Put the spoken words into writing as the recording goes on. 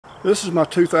This is my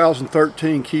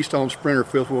 2013 Keystone Sprinter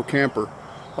fifth wheel camper.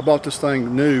 I bought this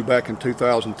thing new back in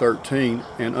 2013,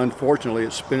 and unfortunately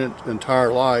it's spent its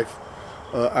entire life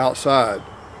outside.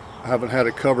 I haven't had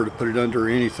a cover to put it under or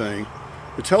anything.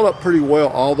 It's held up pretty well,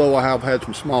 although I have had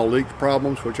some small leak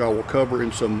problems, which I will cover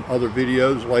in some other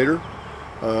videos later.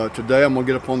 Today I'm going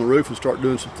to get up on the roof and start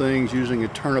doing some things using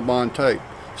Eternabond tape.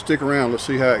 Stick around, let's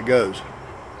see how it goes.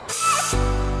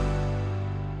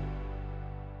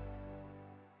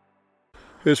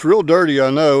 It's real dirty, I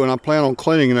know, and I plan on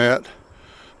cleaning that.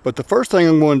 But the first thing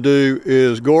I'm going to do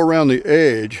is go around the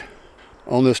edge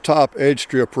on this top edge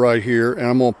strip right here, and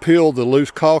I'm going to peel the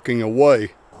loose caulking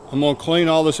away. I'm going to clean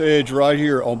all this edge right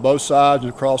here on both sides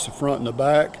and across the front and the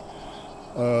back.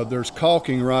 There's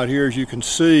caulking right here, as you can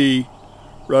see,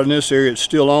 right in this area. It's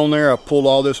still on there. I pulled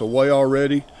all this away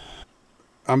already.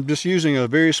 I'm just using a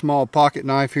very small pocket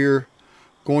knife here,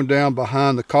 going down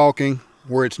behind the caulking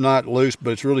where it's not loose,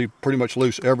 but it's really pretty much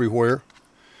loose everywhere.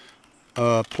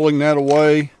 Pulling that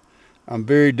away, I'm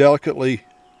very delicately,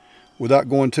 without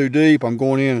going too deep, I'm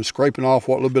going in and scraping off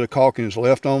what little bit of caulking is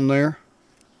left on there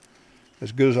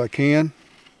as good as I can.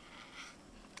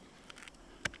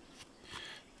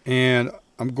 And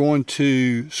I'm going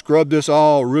to scrub this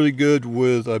all really good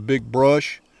with a big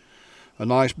brush, a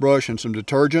nice brush and some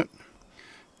detergent,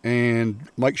 and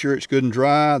make sure it's good and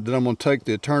dry. Then I'm going to take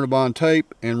the Eternabond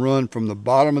tape and run from the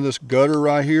bottom of this gutter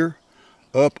right here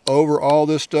up over all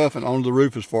this stuff and onto the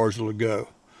roof as far as it'll go.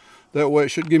 That way it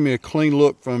should give me a clean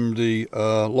look from the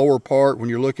lower part when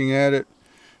you're looking at it,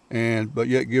 but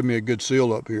yet give me a good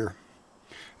seal up here.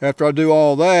 After I do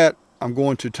all that, I'm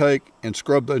going to take and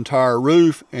scrub the entire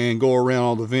roof and go around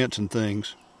all the vents and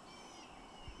things.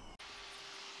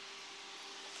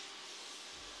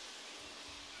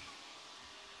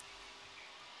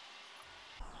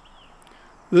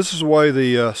 This is the way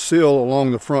the seal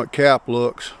along the front cap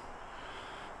looks.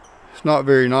 It's not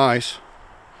very nice.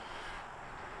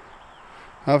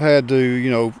 I've had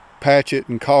to, patch it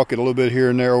and caulk it a little bit here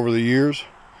and there over the years.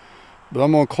 But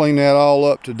I'm going to clean that all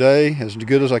up today as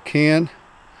good as I can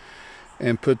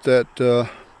and put that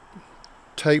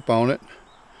tape on it.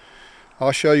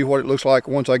 I'll show you what it looks like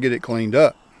once I get it cleaned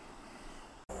up.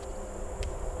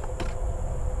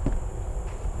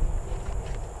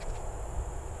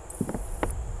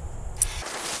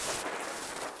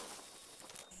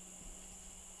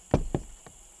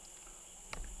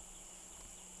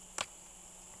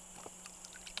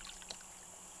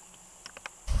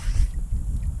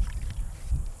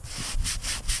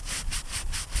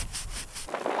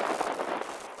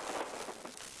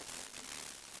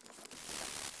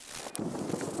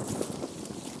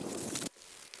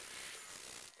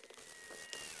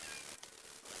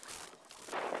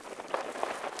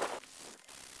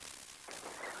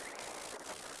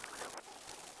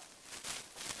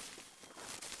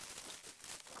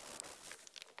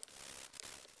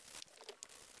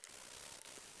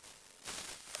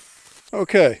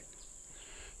 Okay,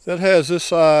 that has this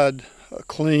side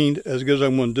cleaned as good as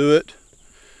I'm going to do it.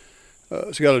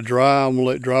 It's got to dry. I'm going to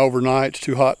let it dry overnight. It's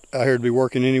too hot out here to be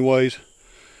working anyways.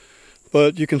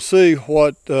 But you can see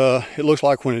what it looks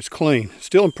like when it's clean. It's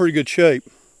still in pretty good shape.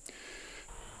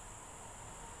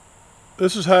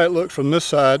 This is how it looks from this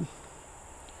side.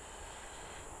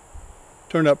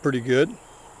 Turned out pretty good.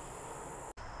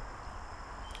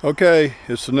 Okay,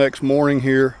 it's the next morning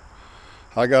here.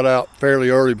 I got out fairly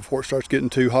early before it starts getting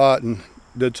too hot and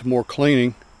did some more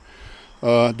cleaning.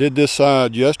 Did this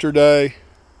side yesterday.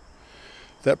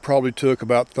 That probably took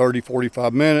about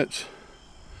 30-45 minutes.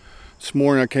 This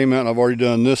morning I came out and I've already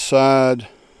done this side,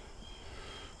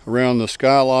 around the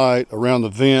skylight, around the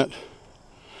vent.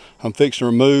 I'm fixing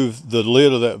to remove the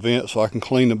lid of that vent so I can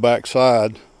clean the back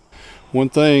side. One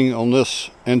thing on this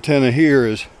antenna here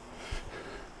is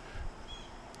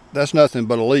that's nothing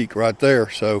but a leak right there,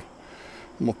 so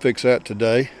I'm going to fix that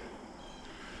today.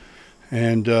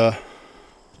 And I'm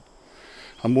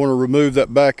going to remove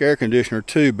that back air conditioner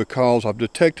too, because I've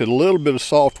detected a little bit of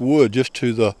soft wood just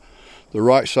to the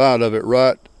right side of it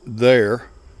right there.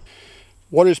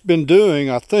 What it's been doing,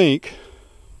 I think,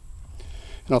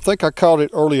 and I think I caught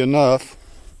it early enough,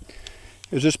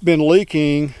 is it's been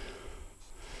leaking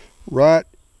right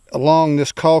along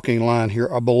this caulking line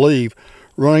here, I believe,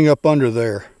 running up under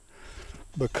there,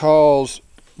 because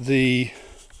the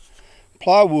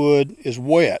plywood is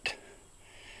wet.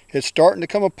 It's starting to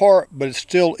come apart, but it's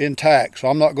still intact, so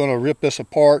I'm not going to rip this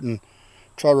apart and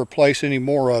try to replace any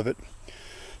more of it.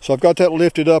 So I've got that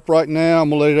lifted up right now.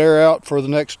 I'm going to let it air out for the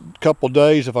next couple of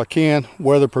days if I can,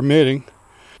 weather permitting.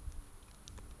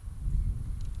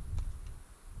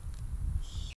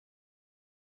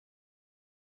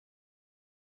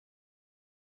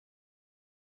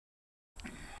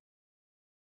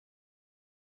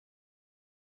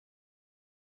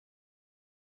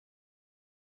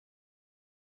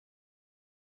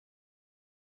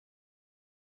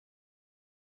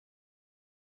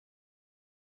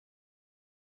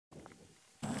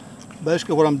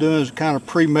 Basically what I'm doing is kind of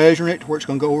pre-measuring it to where it's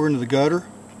going to go over into the gutter,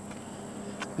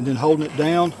 and then holding it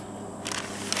down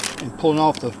and pulling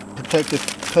off the protective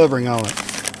covering on it,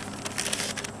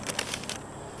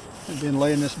 and then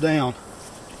laying this down.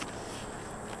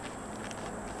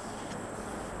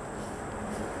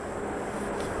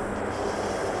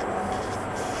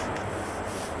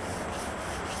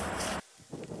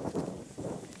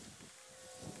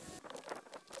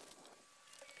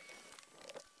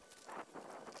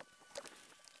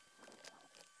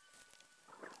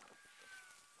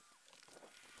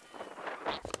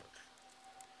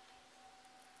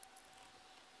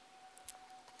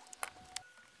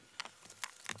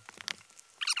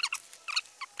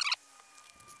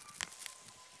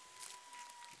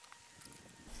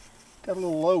 Got a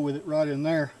little low with it right in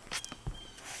there,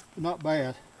 but not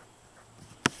bad.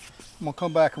 I'm going to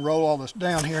come back and roll all this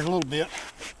down here in a little bit.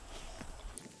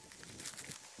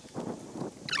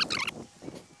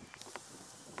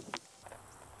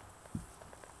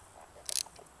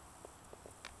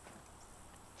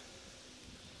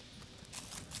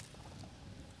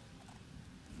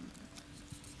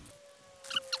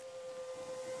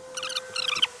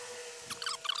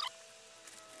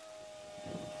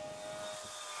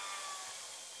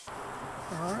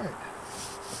 Alright,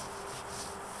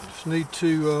 just need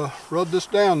to rub this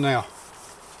down now.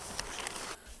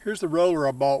 Here's the roller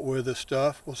I bought with this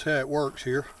stuff. We'll see how it works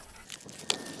here.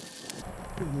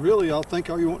 And really, I think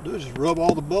all you want to do is just rub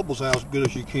all the bubbles out as good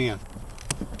as you can.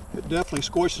 It definitely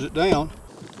squishes it down.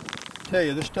 I tell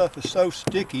you, this stuff is so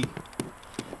sticky.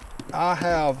 I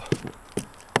have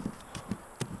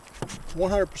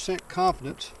 100%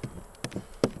 confidence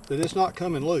that it's not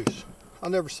coming loose.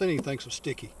 I've never seen anything so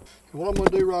sticky. And what I'm going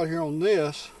to do right here on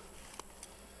this,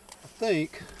 I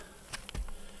think,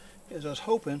 is I was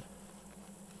hoping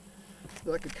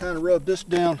that I could kind of rub this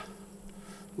down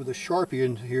with a Sharpie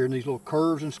in here in these little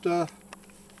curves and stuff,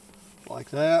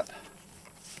 like that.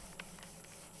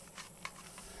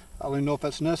 I don't even know if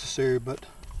that's necessary, but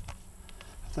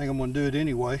I think I'm going to do it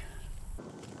anyway.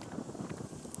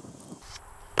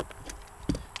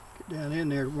 Get down in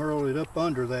there and roll it up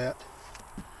under that.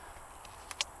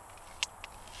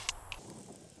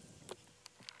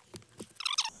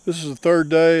 This is the third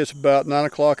day. It's about 9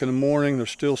 o'clock in the morning.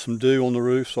 There's still some dew on the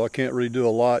roof, so I can't really do a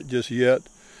lot just yet.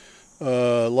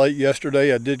 Late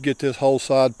yesterday, I did get this whole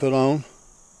side put on.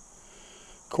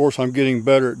 Of course, I'm getting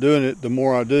better at doing it the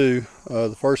more I do.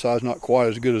 The first side's not quite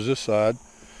as good as this side,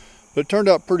 but it turned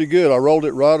out pretty good. I rolled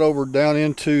it right over down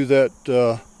into that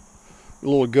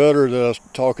little gutter that I was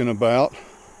talking about.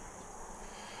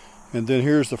 And then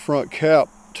here's the front cap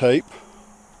tape.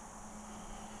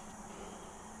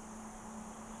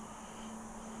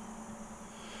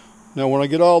 Now when I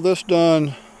get all this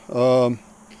done, the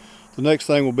next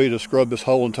thing will be to scrub this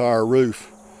whole entire roof.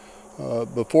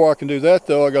 Before I can do that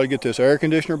though, I got to get this air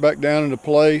conditioner back down into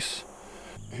place.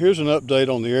 Here's an update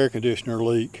on the air conditioner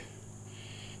leak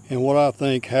and what I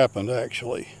think happened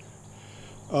actually.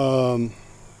 There's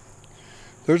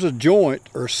a joint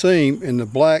or seam in the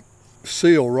black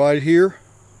seal right here,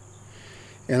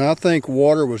 and I think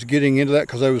water was getting into that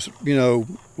because there was, you know,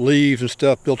 leaves and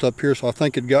stuff built up here, so I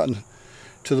think it had gotten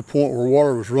to the point where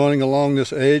water was running along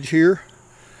this edge here,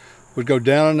 would go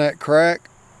down in that crack,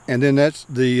 and then that's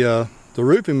the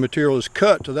roofing material is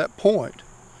cut to that point.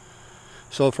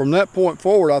 So from that point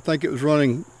forward, I think it was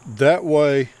running that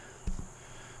way,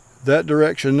 that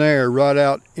direction there, right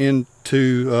out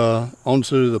into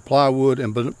onto the plywood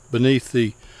and beneath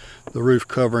the roof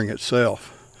covering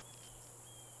itself.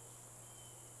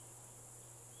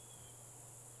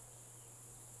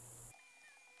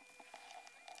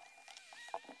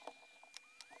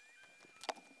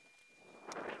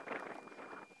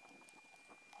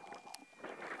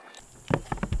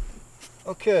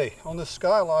 Okay, on this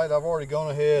skylight, I've already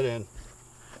gone ahead and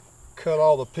cut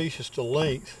all the pieces to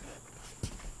length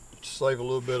to save a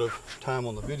little bit of time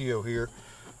on the video here.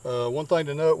 One thing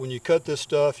to note, when you cut this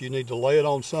stuff, you need to lay it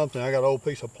on something. I got an old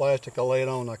piece of plastic I lay it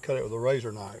on, and I cut it with a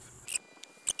razor knife.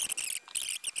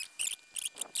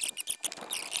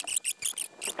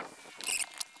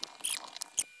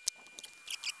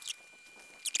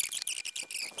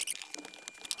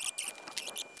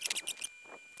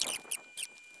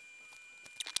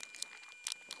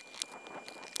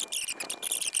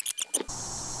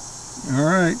 All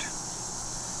right,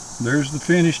 there's the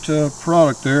finished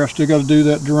product there. I still got to do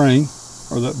that drain,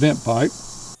 or that vent pipe.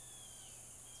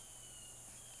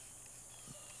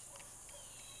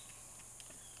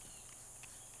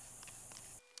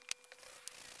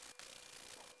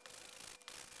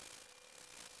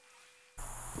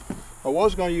 I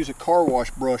was going to use a car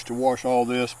wash brush to wash all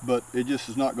this, but it just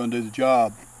is not going to do the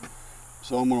job.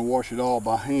 So I'm going to wash it all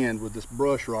by hand with this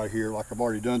brush right here, like I've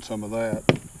already done some of that.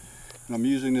 And I'm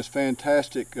using this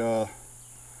fantastic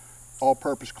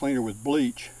all-purpose cleaner with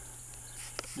bleach.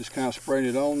 Just kind of spraying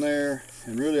it on there,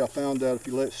 and really I found out if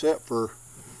you let it set for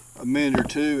a minute or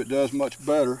two, it does much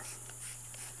better.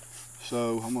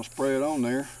 So I'm going to spray it on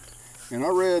there. And I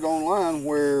read online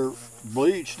where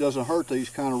bleach doesn't hurt these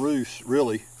kind of roofs,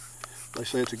 really. They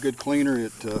say it's a good cleaner.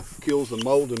 It kills the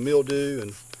mold and mildew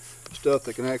and stuff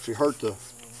that can actually hurt the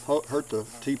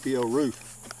TPO roof.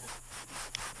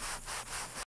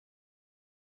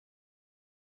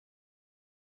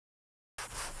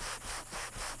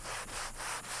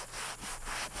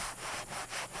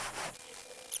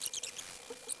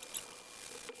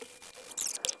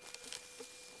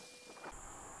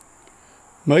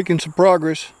 Making some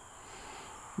progress,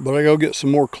 but I go get some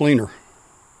more cleaner.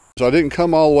 So I didn't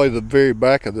come all the way to the very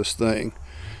back of this thing,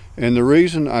 and the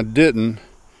reason I didn't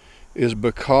is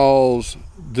because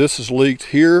this has leaked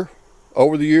here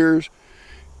over the years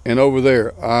and over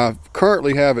there. I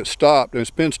currently have it stopped, and it's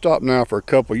been stopped now for a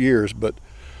couple of years, but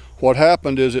what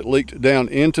happened is it leaked down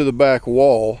into the back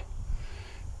wall,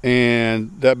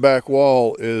 and that back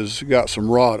wall is got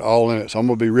some rot all in it. So I'm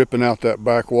going to be ripping out that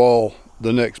back wall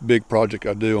the next big project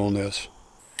I do on this.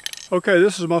 Okay,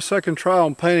 this is my second try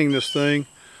on painting this thing.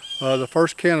 The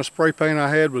first can of spray paint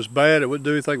I had was bad. It wouldn't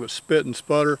do anything but spit and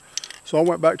sputter. So I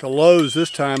went back to Lowe's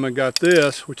this time and got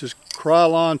this, which is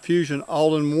Krylon Fusion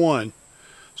All-in-One.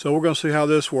 So we're going to see how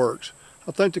this works.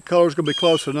 I think the color's going to be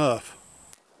close enough.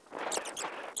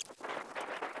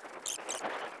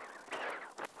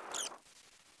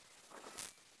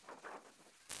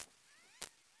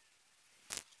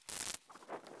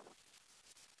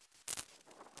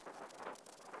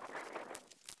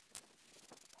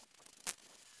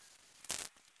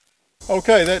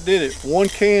 Okay, that did it. One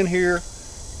can here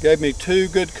gave me 2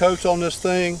 good coats on this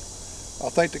thing. I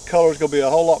think the color is going to be a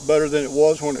whole lot better than it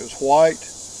was when it was white.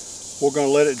 We're going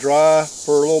to let it dry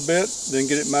for a little bit, then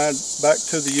get it mounted back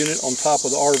to the unit on top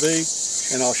of the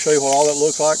RV, and I'll show you what all that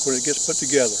looks like when it gets put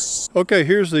together. Okay,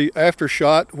 here's the after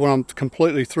shot when I'm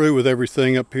completely through with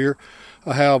everything up here.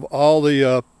 I have all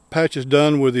the patches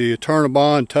done with the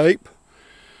Eternabond tape.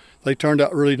 They turned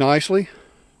out really nicely.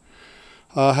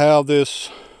 I have this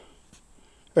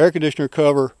air conditioner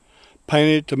cover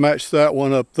painted to match that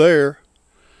one up there.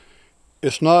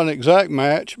 It's not an exact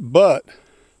match, but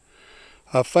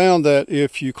I found that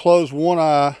if you close one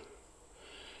eye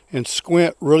and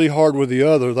squint really hard with the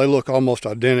other, they look almost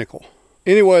identical.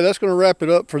 Anyway, that's going to wrap it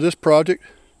up for this project.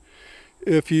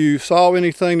 If you saw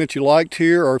anything that you liked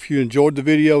here, or if you enjoyed the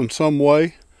video in some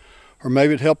way, or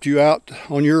maybe it helped you out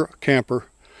on your camper,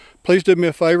 please do me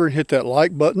a favor and hit that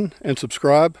like button and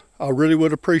subscribe. I really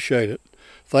would appreciate it.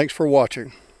 Thanks for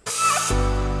watching.